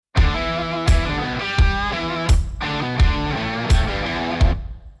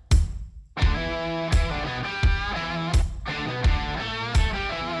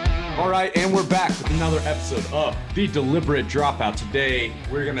right, and we're back with another episode of The Deliberate Dropout. Today,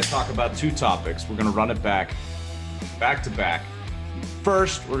 we're going to talk about two topics. We're going to run it back to back.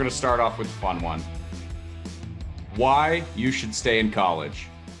 First, we're going to start off with a fun one. Why you should stay in college.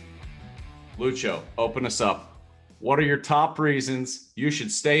 Lucho, open us up. What are your top reasons you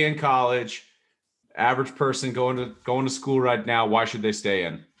should stay in college? Average person going to school right now, why should they stay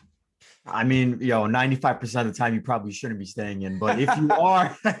in? I mean, 95% of the time you probably shouldn't be staying in. But if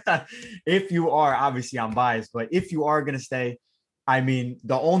you are, obviously I'm biased, but if you are going to stay, I mean,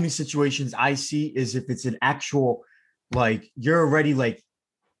 the only situations I see is if it's an actual, like you're already like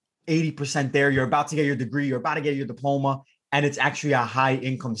 80% there, you're about to get your degree, you're about to get your diploma, and it's actually a high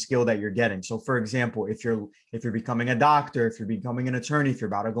income skill that you're getting. So for example, if you're becoming a doctor, if you're becoming an attorney, if you're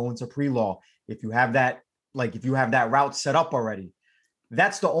about to go into pre-law, if you have that route set up already,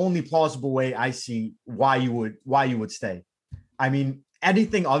 that's the only plausible way I see why you would stay. I mean,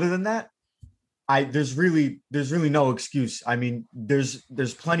 anything other than that, there's really no excuse. I mean, there's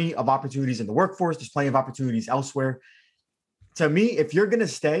plenty of opportunities in the workforce. There's plenty of opportunities elsewhere. To me, if you're going to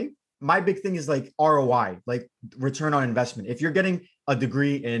stay, my big thing is like ROI, like return on investment. If you're getting a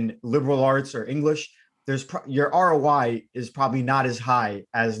degree in liberal arts or English, your ROI is probably not as high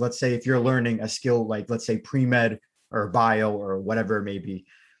as, let's say, if you're learning a skill like, let's say, pre-med or bio or whatever it may be.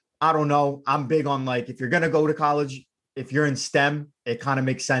 I don't know. I'm big on, like, if you're going to go to college, if you're in STEM, it kind of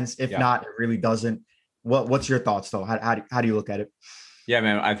makes sense. If not, it really doesn't. What's your thoughts though? How do you look at it? Yeah,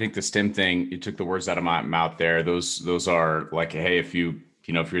 man, I think the STEM thing, you took the words out of my mouth there. Those are like, hey, if you're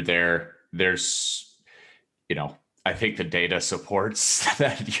there, there's, I think the data supports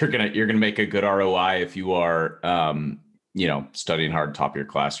that you're gonna make a good ROI if you are, studying hard, top of your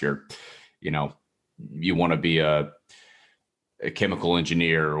class. You want to be a chemical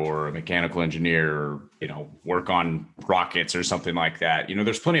engineer or a mechanical engineer, or, work on rockets or something like that.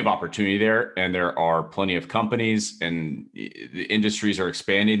 There's plenty of opportunity there, and there are plenty of companies, and the industries are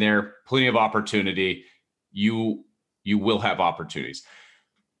expanding there. Plenty of opportunity. You will have opportunities.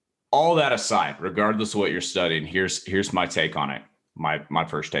 All that aside, regardless of what you're studying, here's my take on it. My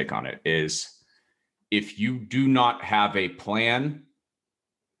first take on it is, if you do not have a plan,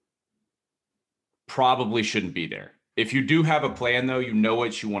 probably shouldn't be there. If you do have a plan, though, you know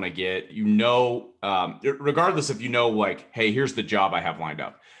what you want to get, regardless if like, hey, here's the job I have lined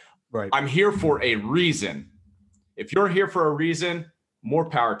up. Right. I'm here for a reason. If you're here for a reason, more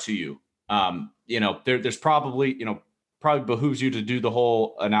power to you. There's probably behooves you to do the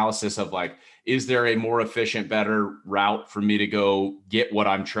whole analysis of, like, is there a more efficient, better route for me to go get what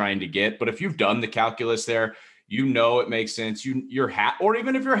I'm trying to get? But if you've done the calculus there, it makes sense. You're or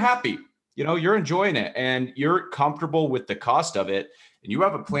even if you're happy, you're enjoying it and you're comfortable with the cost of it, and you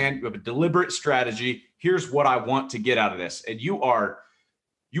have a plan, you have a deliberate strategy. Here's what I want to get out of this. And you are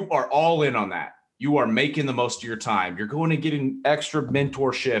all in on that. You are making the most of your time. You're going and getting extra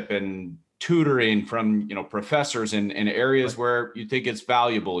mentorship and tutoring from, professors in areas where you think it's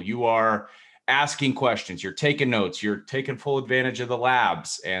valuable. You are asking questions. You're taking notes. You're taking full advantage of the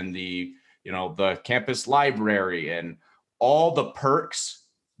labs and the campus library and all the perks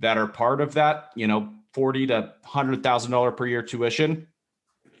that are part of that, $40,000 to $100,000 per year tuition.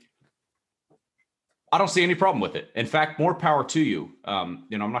 I don't see any problem with it. In fact, more power to you. I'm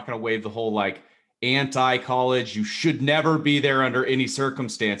not going to wave the whole like anti-college. You should never be there under any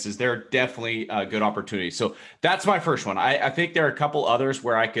circumstances. There are definitely good opportunities. So that's my first one. I think there are a couple others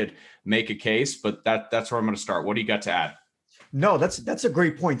where I could make a case, but that's where I'm going to start. What do you got to add? No, that's a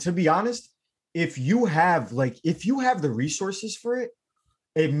great point. To be honest, if you have the resources for it,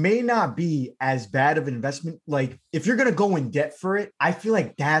 it may not be as bad of an investment. Like, if you're going to go in debt for it, I feel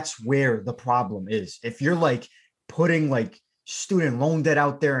like that's where the problem is. If you're like putting like student loan debt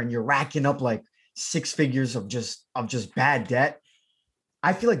out there and you're racking up like six figures of just bad debt,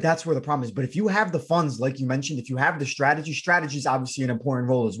 I feel like that's where the problem is. But if you have the funds, like you mentioned, if you have the strategy is obviously an important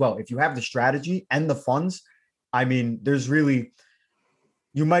role as well. If you have the strategy and the funds, I mean, there's really,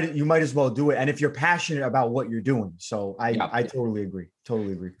 you might as well do it. And if you're passionate about what you're doing. So I totally agree.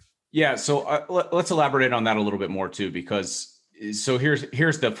 Yeah. So let's elaborate on that a little bit more too, because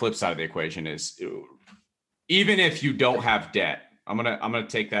here's the flip side of the equation is, even if you don't have debt, I'm going to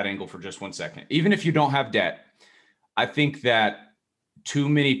take that angle for just 1 second. Even if you don't have debt, I think that too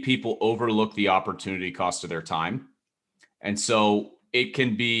many people overlook the opportunity cost of their time. And so it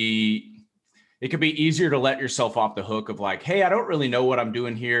can be easier to let yourself off the hook of like, hey, I don't really know what I'm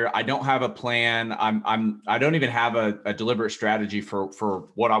doing here. I don't have a plan. I don't even have a deliberate strategy for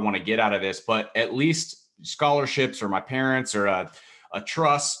what I want to get out of this, but at least scholarships or my parents or a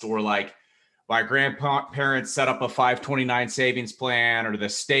trust or like my grandparents set up a 529 savings plan, or the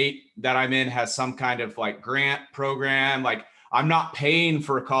state that I'm in has some kind of like grant program. Like, I'm not paying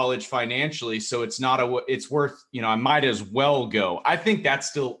for college financially, so it's worth, I might as well go. I think that's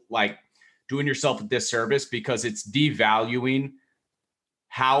still like doing yourself a disservice, because it's devaluing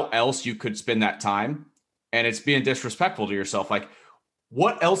how else you could spend that time. And it's being disrespectful to yourself. Like,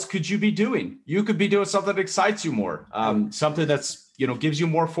 what else could you be doing? You could be doing something that excites you more, something that's, gives you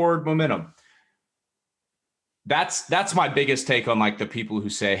more forward momentum. That's my biggest take on like the people who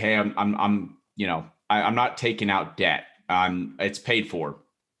say, hey, I'm not taking out debt. It's paid for.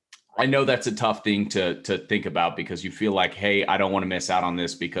 I know that's a tough thing to think about, because you feel like, hey, I don't want to miss out on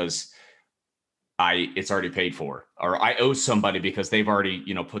this because it's already paid for, or I owe somebody because they've already,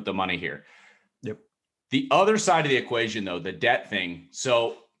 put the money here. Yep. The other side of the equation, though, the debt thing.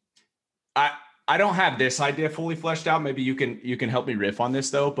 So I don't have this idea fully fleshed out. Maybe you can help me riff on this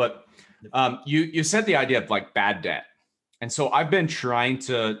though. But you said the idea of like bad debt. And so I've been trying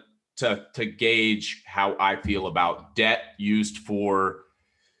to gauge how I feel about debt used for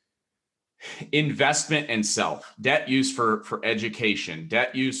investment and self, debt used for education,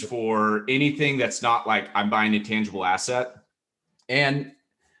 debt used for anything that's not like I'm buying a tangible asset. And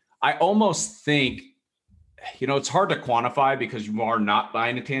I almost think, it's hard to quantify because you are not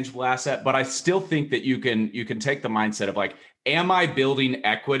buying a tangible asset, but I still think that you can take the mindset of like, am I building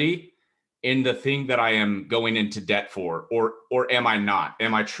equity in the thing that I am going into debt for, or am I not?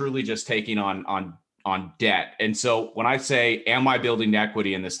 Am I truly just taking on debt? And so when I say, am I building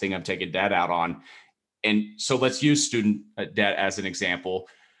equity in this thing I'm taking debt out on? And so let's use student debt as an example.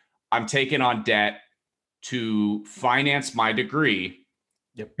 I'm taking on debt to finance my degree.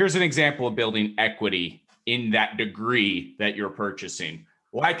 Yep. Here's an example of building equity in that degree that you're purchasing.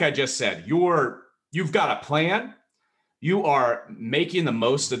 Like I just said, you've got a plan. You are making the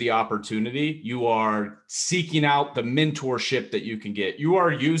most of the opportunity. You are seeking out the mentorship that you can get. You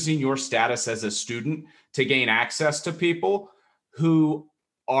are using your status as a student to gain access to people who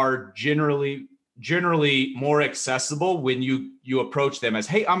are generally more accessible when you approach them as,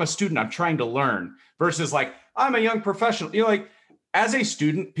 hey, I'm a student, I'm trying to learn, versus like, I'm a young professional. Like, as a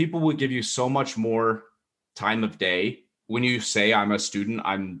student, people would give you so much more time of day when you say, I'm a student,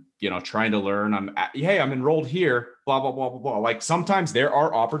 I'm trying to learn, I'm enrolled here, blah blah blah blah blah. Like, sometimes there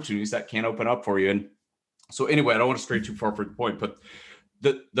are opportunities that can open up for you. And so anyway, I don't want to stray too far from the point, but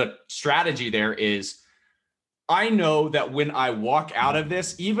the strategy there is, I know that when I walk out of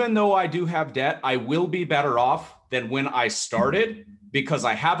this, even though I do have debt, I will be better off than when I started, because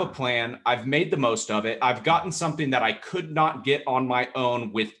I have a plan. I've made the most of it. I've gotten something that I could not get on my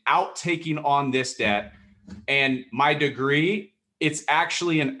own without taking on this debt. And my degree, it's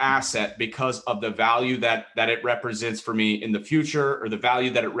actually an asset because of the value that it represents for me in the future, or the value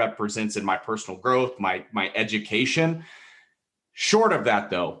that it represents in my personal growth, my education. Short of that,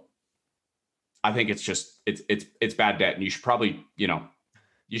 though, I think it's bad debt. And you should probably,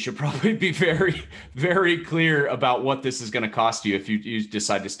 be very, very clear about what this is going to cost you if you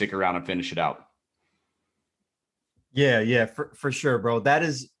decide to stick around and finish it out. Yeah, for sure, bro.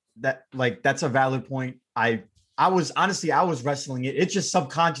 That's a valid point. I was wrestling it. It's just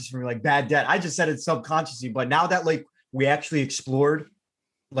subconscious for me, like bad debt. I just said it subconsciously, but now that like we actually explored,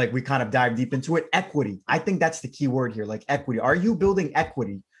 like we kind of dive deep into it, equity. I think that's the key word here, like equity. Are you building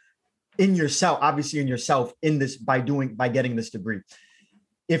equity in yourself, obviously in yourself, in this by getting this degree?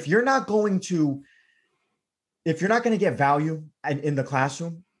 If you're not going to get value in the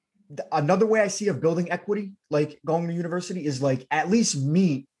classroom, another way I see of building equity, like going to university, is like at least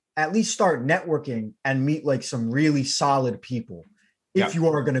start networking and meet like some really solid people. If you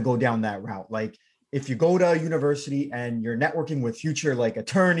are going to go down that route, like if you go to university and you're networking with future like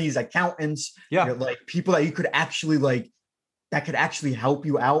attorneys, accountants, like people that you could actually that could actually help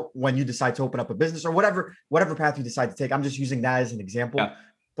you out when you decide to open up a business or whatever path you decide to take. I'm just using that as an example,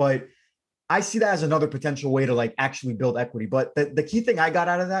 but I see that as another potential way to like actually build equity. But the key thing I got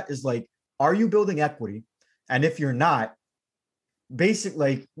out of that is like, are you building equity? And if you're not,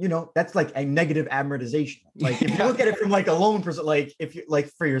 that's like a negative amortization. Like if you look at it from like a loan person, like if you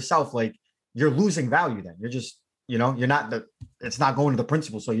like for yourself, like you're losing value, then you're just, it's not going to the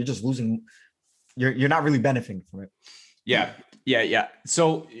principal. So you're just losing, you're not really benefiting from it. Yeah.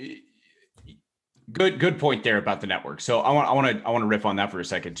 So good point there about the network. So I want to riff on that for a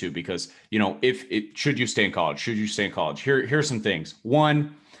second too, because, should you stay in college? Here's some things.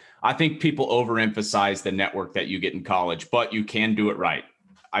 One, I think people overemphasize the network that you get in college, but you can do it right.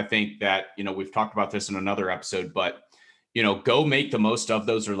 I think that, we've talked about this in another episode, but, go make the most of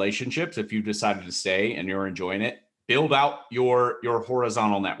those relationships. If you've decided to stay and you're enjoying it, build out your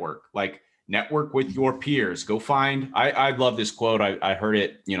horizontal network. Like, network with your peers. Go find, I love this quote. I heard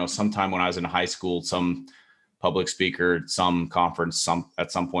it, sometime when I was in high school, some public speaker, some conference,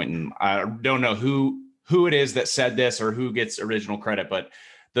 at some point. And I don't know who it is that said this or who gets original credit, but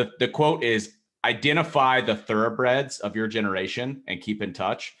the quote is, identify the thoroughbreds of your generation and keep in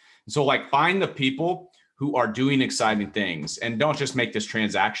touch. So like find the people who are doing exciting things, and don't just make this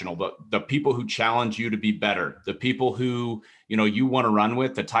transactional, but the people who challenge you to be better, the people who, you want to run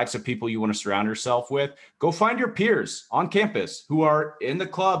with, the types of people you want to surround yourself with. Go find your peers on campus who are in the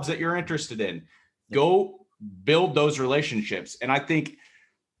clubs that you're interested in. Go build those relationships. And I think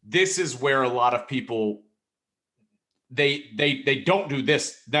this is where a lot of people, they don't do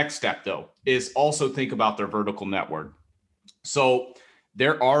this next step though, is also think about their vertical network. So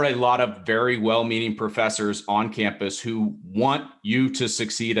there are a lot of very well-meaning professors on campus who want you to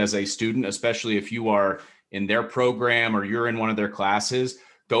succeed as a student, especially if you are in their program or you're in one of their classes.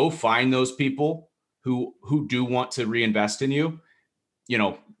 Go find those people who do want to reinvest in you.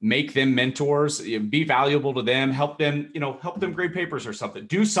 Make them mentors, be valuable to them, help them grade papers or something.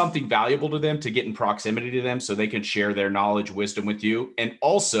 Do something valuable to them to get in proximity to them so they can share their knowledge, wisdom with you. And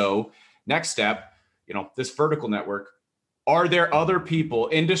also, next step, this vertical network. Are there other people,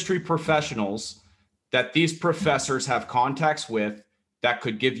 industry professionals, that these professors have contacts with that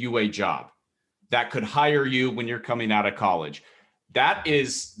could give you a job, that could hire you when you're coming out of college?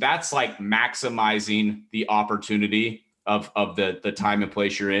 That's like maximizing the opportunity of the time and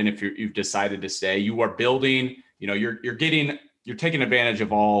place you're in. If you've decided to stay, you are building, you're taking advantage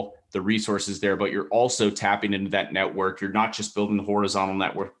of all the resources there, but you're also tapping into that network. You're not just building the horizontal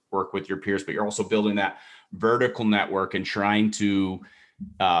network with your peers, but you're also building that vertical network and trying to,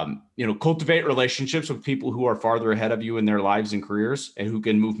 cultivate relationships with people who are farther ahead of you in their lives and careers and who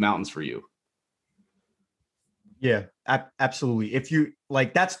can move mountains for you. Yeah, absolutely. If you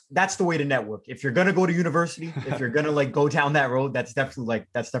that's the way to network. If you're going to go to university, if you're going to go down that road, that's definitely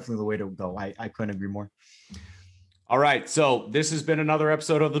the way to go. I couldn't agree more. All right. So this has been another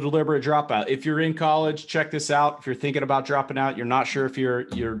episode of The Deliberate Dropout. If you're in college, check this out. If you're thinking about dropping out, you're not sure if you're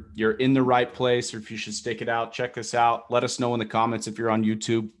in the right place or if you should stick it out, check this out. Let us know in the comments if you're on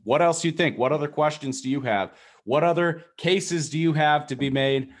YouTube. What else do you think? What other questions do you have? What other cases do you have to be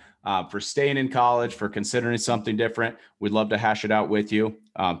made for staying in college, for considering something different? We'd love to hash it out with you.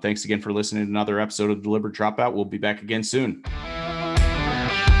 Thanks again for listening to another episode of Deliberate Dropout. We'll be back again soon.